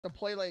to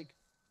play like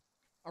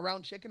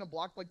around chicken and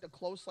block like the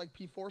close like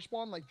P4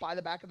 spawn like by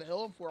the back of the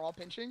hill if we're all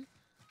pinching,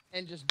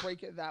 and just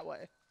break it that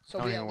way.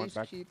 So we at least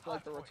keep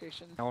like the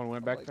rotation. No one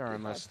went back there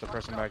unless the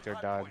person back there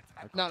died.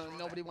 No,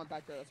 nobody went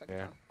back there the second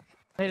time.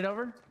 Hit it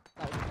over.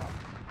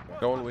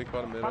 Going weak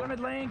bottom mid. Bottom mid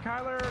lane,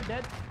 Kyler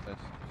dead. Nice.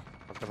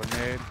 Left of a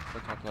nade.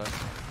 Top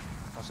left.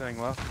 I'm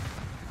sitting left.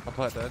 Top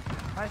plat dead.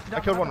 Nice, I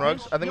killed one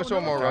rugs. I think there's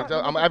still more rugs.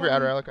 I'm every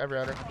adder. I like every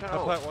adder.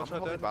 Top plat, one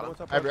shot dead.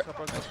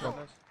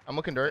 I'm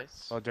looking dirt.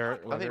 Oh,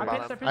 dirt. I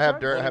have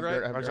dirt. I have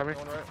dirt. I have Rugs on me.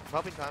 dirt.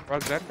 Helping time.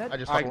 Rugs dead. I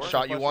just fucking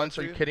shot you once.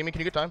 Are you kidding me? Can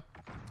you get time?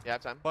 Yeah, I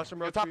have time. Yo,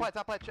 top plat,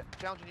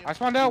 challenging you. I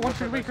spawned out. One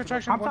for weak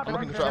construction. I'm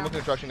looking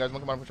construction, guys. I'm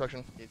looking bottom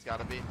construction. He's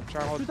gotta be.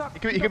 He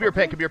could be your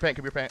paint. Could be your paint.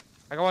 Could be your paint.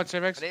 I got one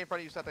civics. I need in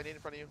front of you, Seth. I need in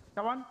front of you.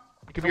 Got one.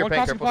 It could be your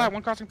paint. Careful.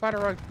 One crossing plat or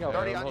rug. Yo,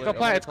 Yeah, go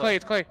plat. It's clay.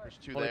 It's clay. There's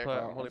two there.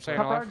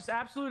 Top rugs,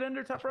 absolute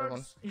ender, top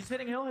rugs. He's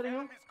hitting hill, hitting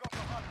hill.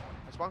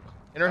 Nice one.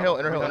 Inner hill.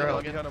 Inner hill. Inner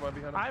hill.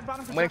 I have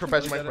bottom. I'm waiting for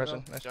pressure. Waiting for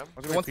pressure. Nice.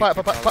 One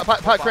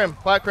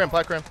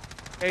plat crim.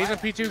 Hey, he's a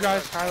P2,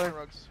 guys.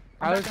 Tyler.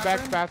 Tyler's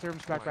back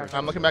bathrooms. Back.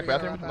 I'm looking back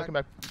bathroom. I'm looking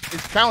back.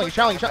 He's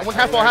challenging. One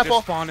half wall. Half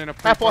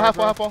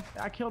wall.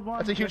 I killed one.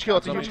 That's a huge kill.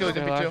 It's a huge kill. He's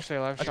a big two.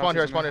 I spawned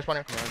here.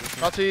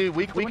 Chauncey,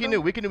 weak and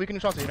new.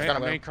 Chauncey.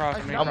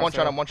 I'm one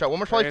shot. One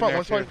more probably front.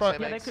 One probably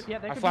front.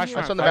 I flashed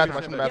on the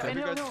bathroom.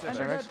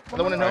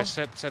 Another one in hill.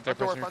 Set there.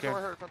 Front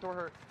door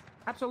hurt.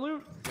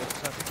 Absolute.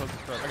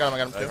 I got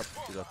him too.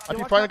 I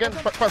think front again.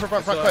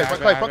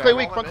 Front clay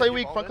weak. Front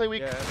clay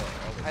weak.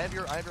 I have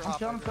your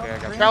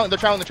hop. They're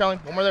challenging.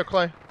 One more there,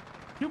 Clay.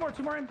 Two more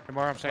in. Two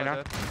more, I'm saying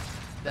now.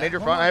 I need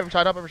your front. I have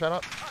shot up.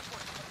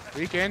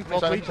 Weekend.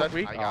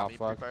 Weak. Oh,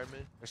 fuck.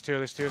 There's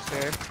two.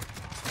 Stay.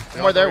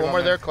 One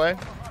more there, Clay.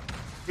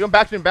 You went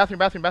bathroom,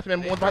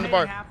 and one's behind the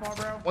bar.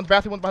 One's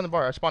bathroom, one's behind the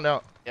bar. I spawned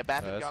out. Yeah,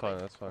 bathroom.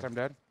 That's fine. I'm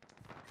dead.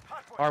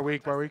 Bar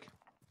weak. Go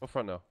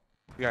front now.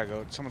 You gotta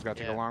go. Someone's gotta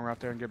take a long route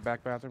there and get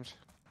back bathrooms.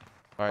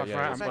 Alright,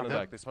 yeah, I'm spawned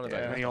back. They spawned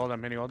back. Mini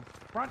hold.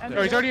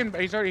 No, he's already in.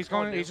 He's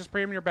going. He's just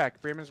preeming your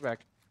back. Preeming his back.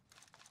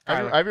 I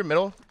have your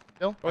middle.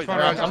 Bill? Wait,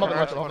 I'm helping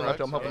left.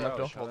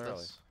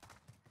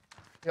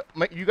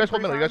 You guys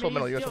hold middle. Two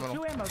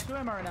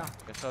ammo right now.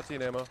 It's not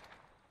ammo.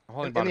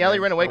 In the alley,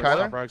 ran away,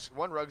 Kyler.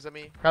 One rugs at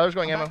me. Kyler's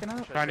going ammo.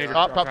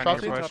 Top,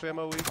 Chauncey.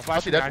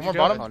 Chauncey dead. One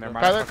bottom.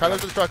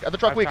 Kyler's at the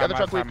truck weak. I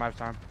have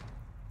time.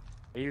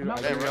 You're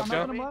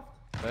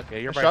Yeah,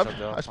 you're by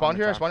yourself. I spawned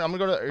here. I'm gonna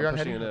go to. You're on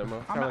heading.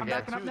 I'm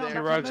backing up now.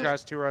 Two rugs,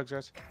 guys. Two rugs.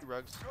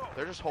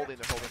 They're just holding.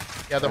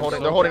 Yeah, they're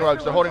holding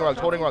rugs. Holding rugs.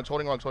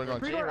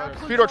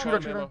 Tree door.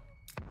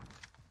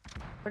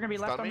 They're gonna be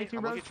left on me, two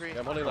rugs.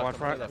 I'm only left.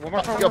 One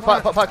more front. Yo,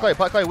 pot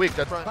clay, weak.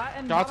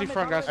 Chauncey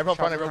front, guys. Everyone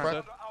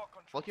front.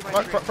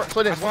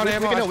 Slid in. One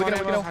ammo. We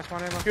can know.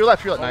 You're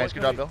left. Nice.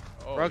 Good job, Bill.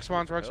 Rug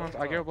spawns.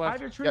 I give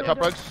left. Yeah,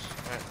 top rugs.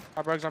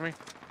 Top rugs on me.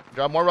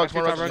 Job, more rugs.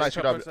 Nice.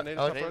 Good job.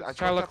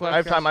 Try to look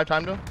I left. have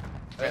time to.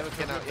 I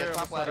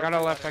got a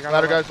left.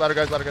 Ladder guys.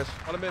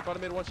 Bottom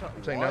mid, one shot.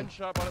 One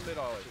shot, bottom mid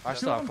always. I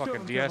still have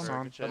fucking DS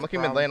on. I'm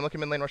looking mid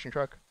lane, rushing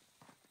truck.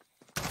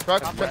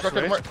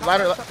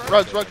 Ladder,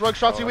 rugs,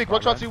 Chauncey weak.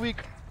 Front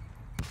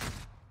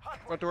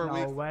door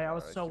weak. No way, I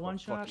was so one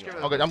shot.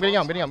 Oh, good. I'm getting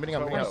out.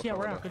 Yeah,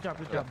 we're out. Good job.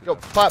 Yo,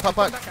 plat.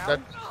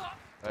 Dead.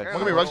 One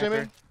gonna be rugs, maybe?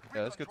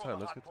 Yeah, that's good time.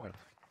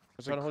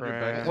 Trying to hold your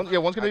back. Yeah,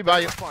 one's gonna be by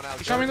you.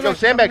 Yo,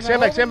 sandbags.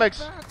 What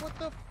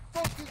the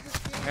fuck is this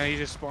game? And he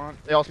just spawned.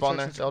 They all spawn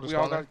there. They all just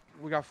spawn there.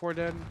 We got 4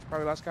 dead.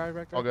 Probably last guy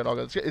back there. All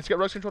good. Let's get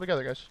rugs control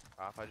together, guys.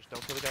 If I just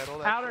don't kill the guy at all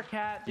that. Powder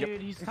cat,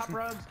 dude. He's top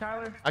rugs,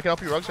 Kyler. I can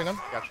help you, rugs. Hang on.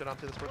 Got shit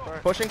onto this first bar.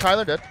 Pushing,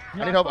 Kyler dead.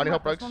 I need help,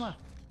 rugs.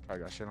 I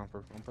got shit on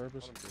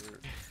purpose.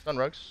 Sun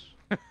rugs.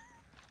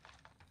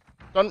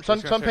 Sun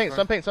paint.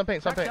 Yeah,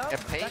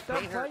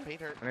 paint hurt.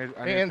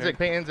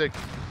 Paint and zig.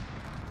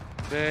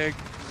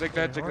 Zig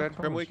dead.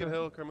 Crim weak and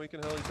hill. He's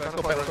back.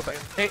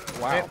 Hey,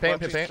 wow.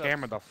 Paint.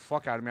 Scammered the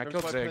fuck out of me. I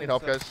killed Zig. Need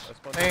help, guys.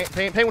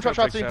 Paint. One shot,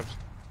 Chauncey.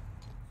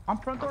 I'm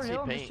front door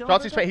hill.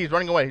 Chauncey's paint. He's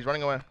running away.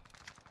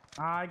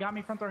 Got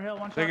me front door hill.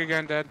 One shot. Zig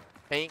again dead.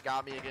 Paint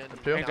got me again.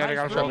 Two. Paint dead. I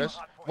got a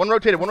shot. One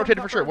rotated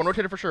for sure. One's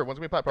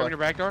gonna be plat, Coming probably. your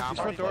back door.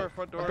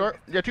 Front door.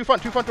 Yeah, two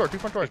front door.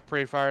 He's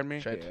pre-fired me.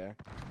 Shit. Yeah.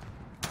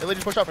 Illy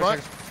just push up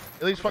front.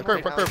 Illy's front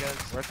curve.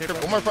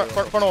 One more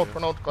front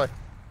old, Clay.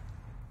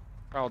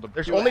 Oh,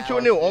 There's only two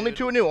and new.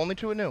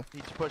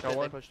 He pushed it.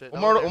 They pushed it.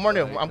 One more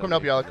new. I'm coming to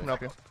help you, Alex.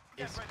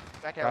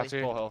 Back alley.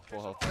 Full health.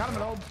 Got him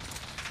at old.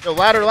 Yo,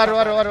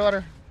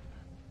 ladder.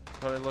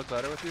 Probably look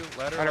ladder with you.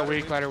 Ladder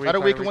weak. Ladder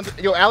weak.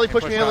 Yo, alley,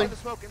 push me, Illy. In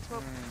smoke.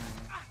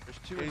 There's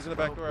two. He's in the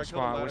back door. I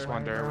killed him. We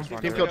spawned there.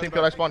 Team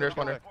kill. I spawned here.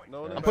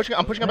 I'm pushing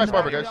up back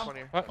barber, guys.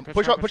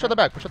 Push out the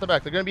back.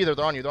 They're gonna be there.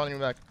 They're on you in the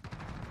back.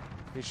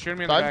 He's shooting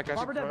me in the back.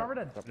 Barber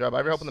dead. Good job. I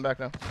have your help in the back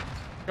now.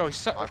 Yo,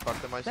 he's I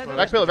fucked him. I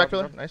swear. Back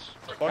pillar. Nice.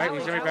 He's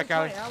gonna be back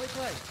alley.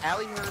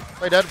 Alley hurt.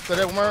 Play dead.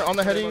 One more on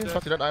the heady.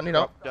 I need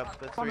help.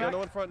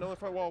 No in front.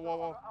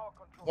 Wall.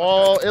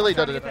 Wall. Illy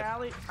dead. I got the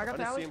alley. I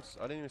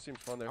didn't even see him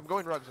spawn there. I'm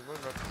going rugs.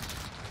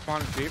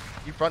 Spawn deep.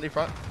 You front.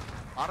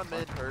 Bottom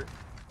mid hurt.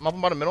 I'm up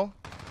in bottom middle.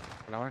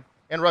 No one.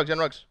 And rugs.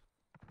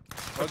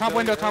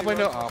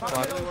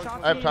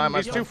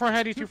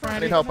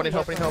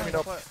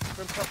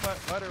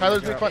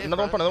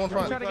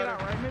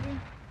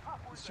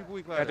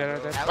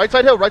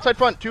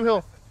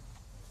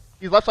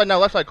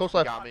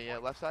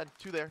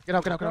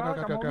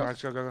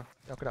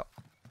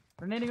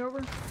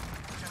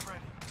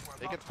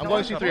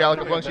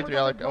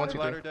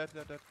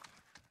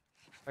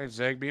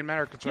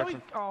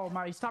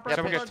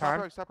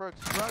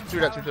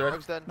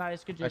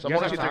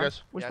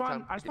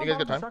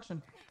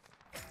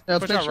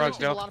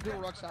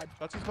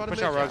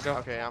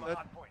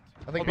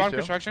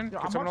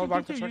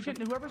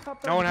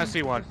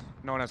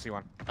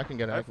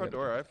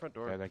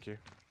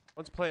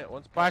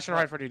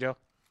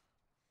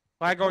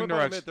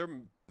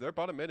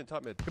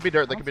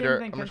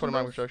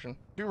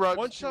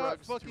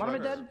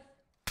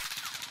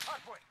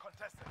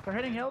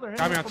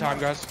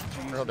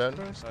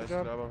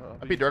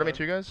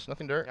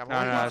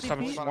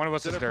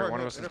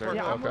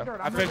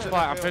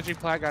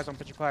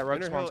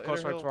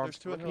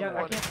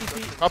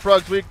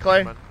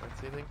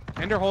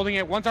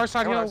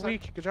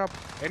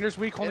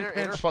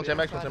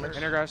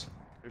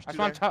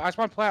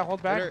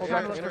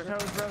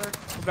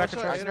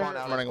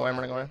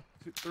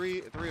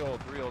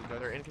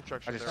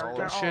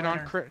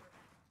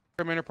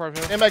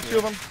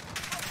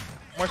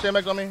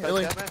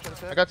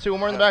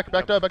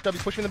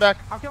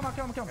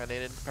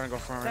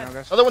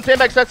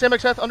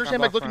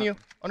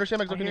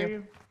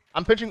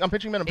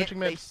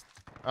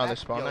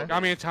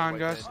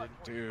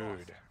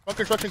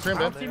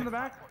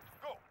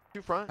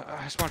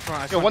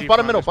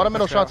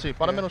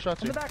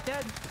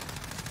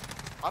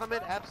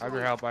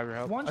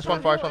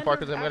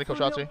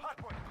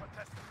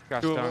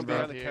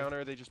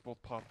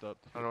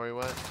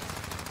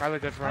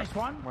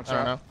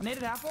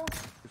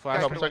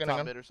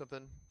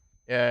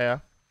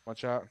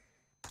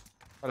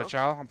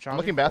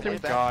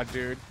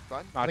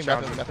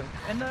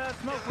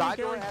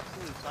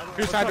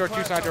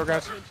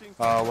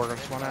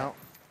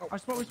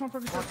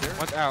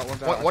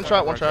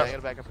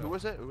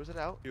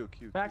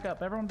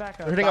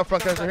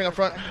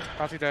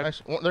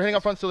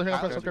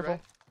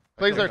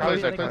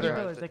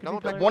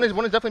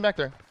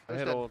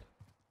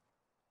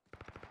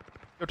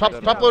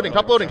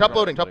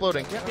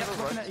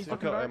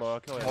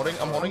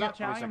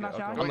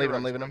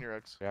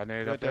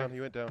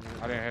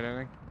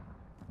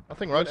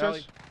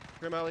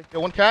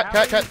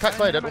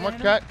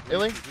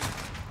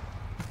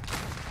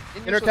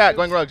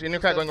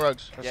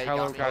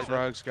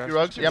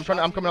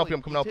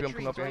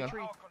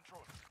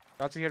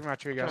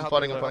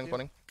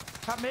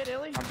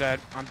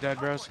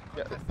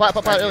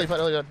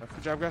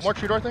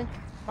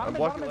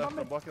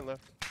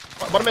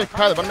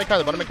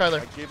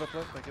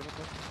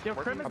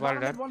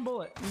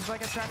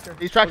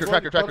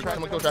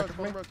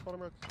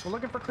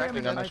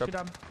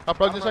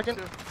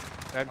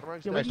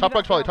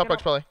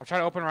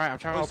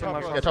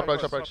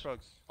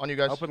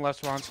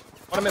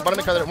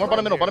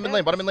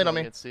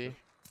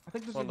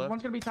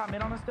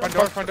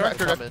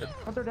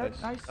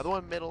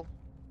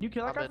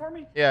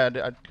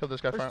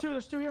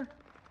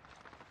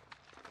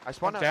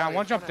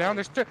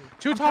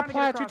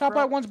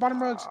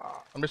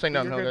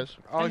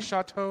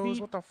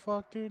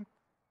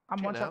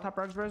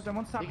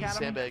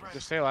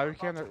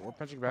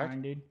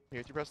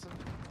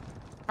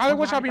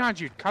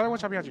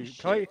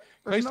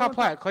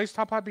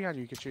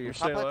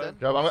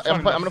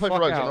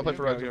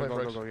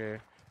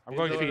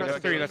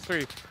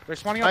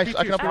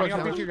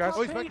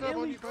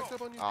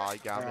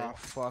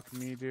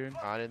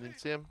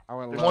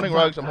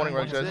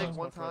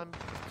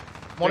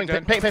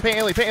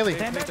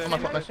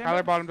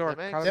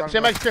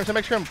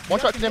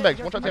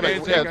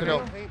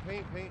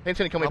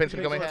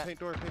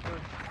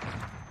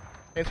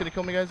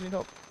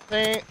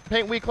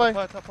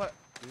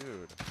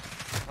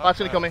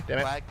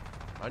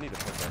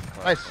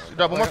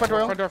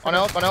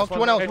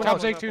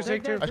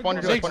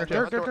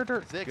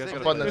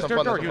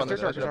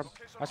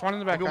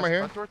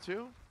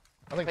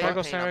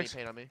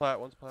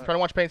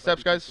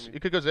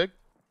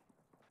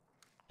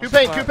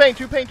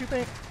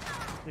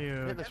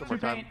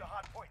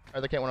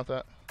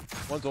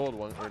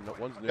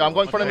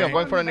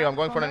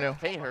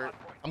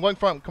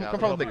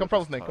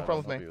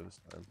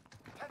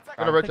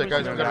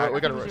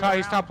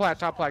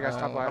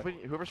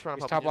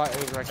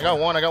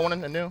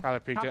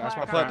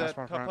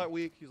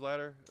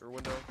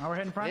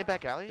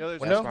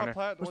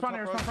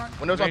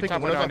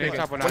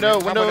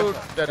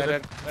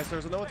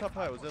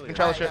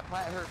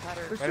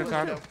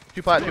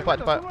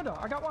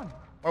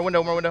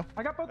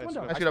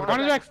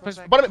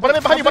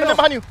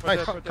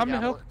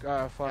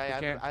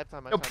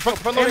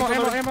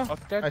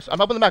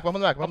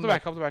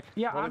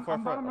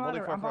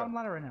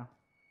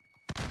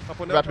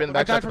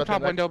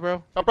 window,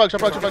 bro. Top rug.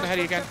 Top the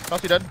heady again.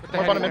 Chauncey dead.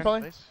 One bottom mid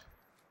probably. Nice.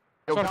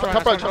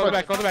 Top rugs. Go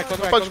back.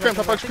 Top rugs, Scrim.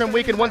 Top rugs, Scrim.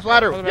 Weak and one's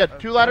ladder. Yeah,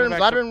 2 ladder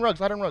and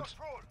rugs.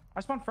 I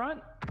spawn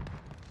front.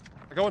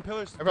 I go in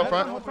pillars. I go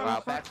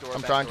front. Back door.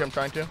 I'm trying to.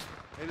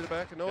 A to the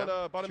back. No one,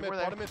 bottom mid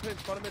pinch.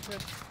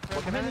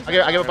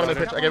 I gave up on the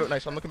pitch. I gave it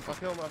nice. I'm looking for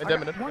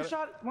mid.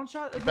 One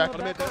shot. Back.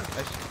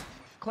 Nice.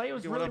 Clay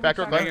was really Back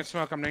door, Clay. I'm nailing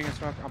smoke.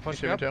 I'm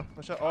pushing up. Too.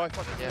 Oh, I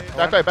fucking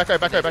Yeah. Back right,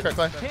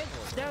 Clay.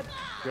 Pinch, dead.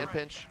 Good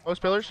pinch. Those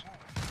pillars.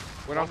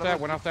 Went off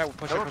that.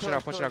 Push it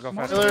out. Go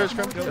fast. Pillars,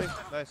 Scrim.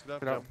 Nice, good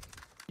Get out.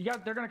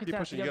 job. They're gonna Keep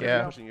contest. pushing, you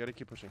Yeah. gotta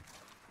keep pushing.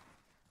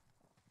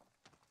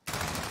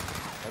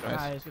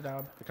 Nice, good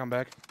job. They come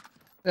back.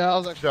 Yeah, I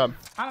was actually. Good job.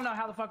 I don't know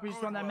how the fuck we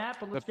just won that map,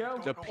 but let's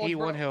go. The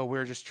P1 hill, we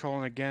were just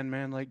trolling again,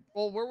 man. Like,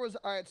 Well, where was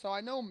all right? So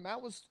I know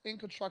Matt was in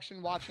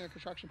construction, watching a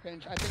construction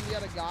pinch. I think we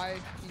had a guy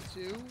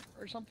P2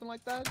 or something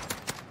like that.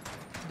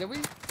 Did we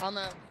on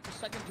that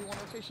second P1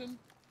 rotation?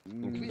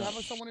 Did we have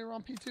someone who were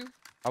on P2?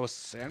 I was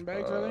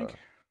sandbags, I think.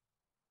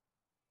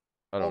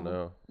 I don't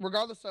know.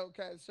 Regardless,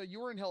 okay. So you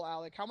were in Hill,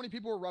 Alec. How many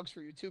people were rugs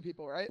for you? 2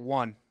 people, right?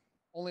 One.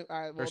 Only. All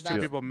right. Well, There's that's,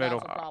 2 people middle.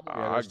 That's a problem.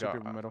 Yeah, there's 2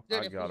 people middle. Dude,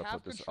 I if we gotta have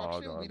put this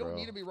construction, AUG on, we don't bro.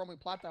 need to be roaming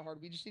plat that hard.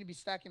 We just need to be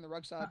stacking the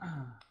rug side.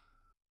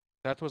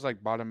 That was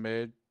like bottom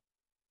mid,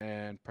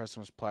 and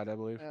Preston was plat, I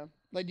believe. Yeah.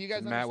 Like, do you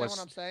guys Matt understand was-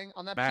 what I'm saying?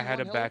 On that Matt P1 had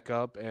to hill, back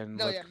up and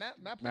No, look. yeah,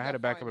 Matt had to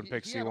back fine. up and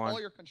pick He had C1. all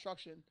your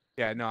construction.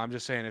 Yeah, no, I'm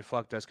just saying it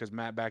fucked us because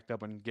Matt backed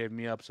up and gave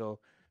me up. So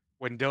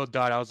when Dill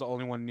died, I was the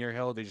only one near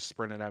hill. They just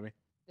sprinted at me.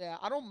 Yeah,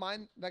 I don't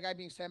mind that guy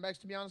being sandbags,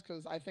 to be honest,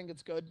 because I think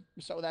it's good.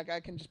 So that guy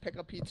can just pick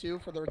up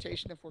P2 for the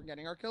rotation if we're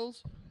getting our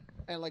kills.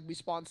 And, like, we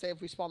spawn safe.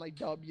 We spawn, like,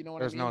 dub, you know what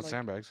There's I mean? no Like,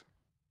 sandbags.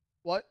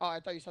 What? Oh,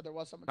 I thought you said there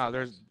was someone. No,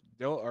 there's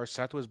Dill or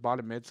Seth was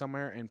bottom mid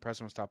somewhere, and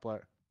Preston was top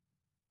plat.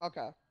 Okay.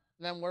 And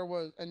then where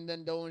was... And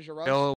then Dylan was your rug? Dill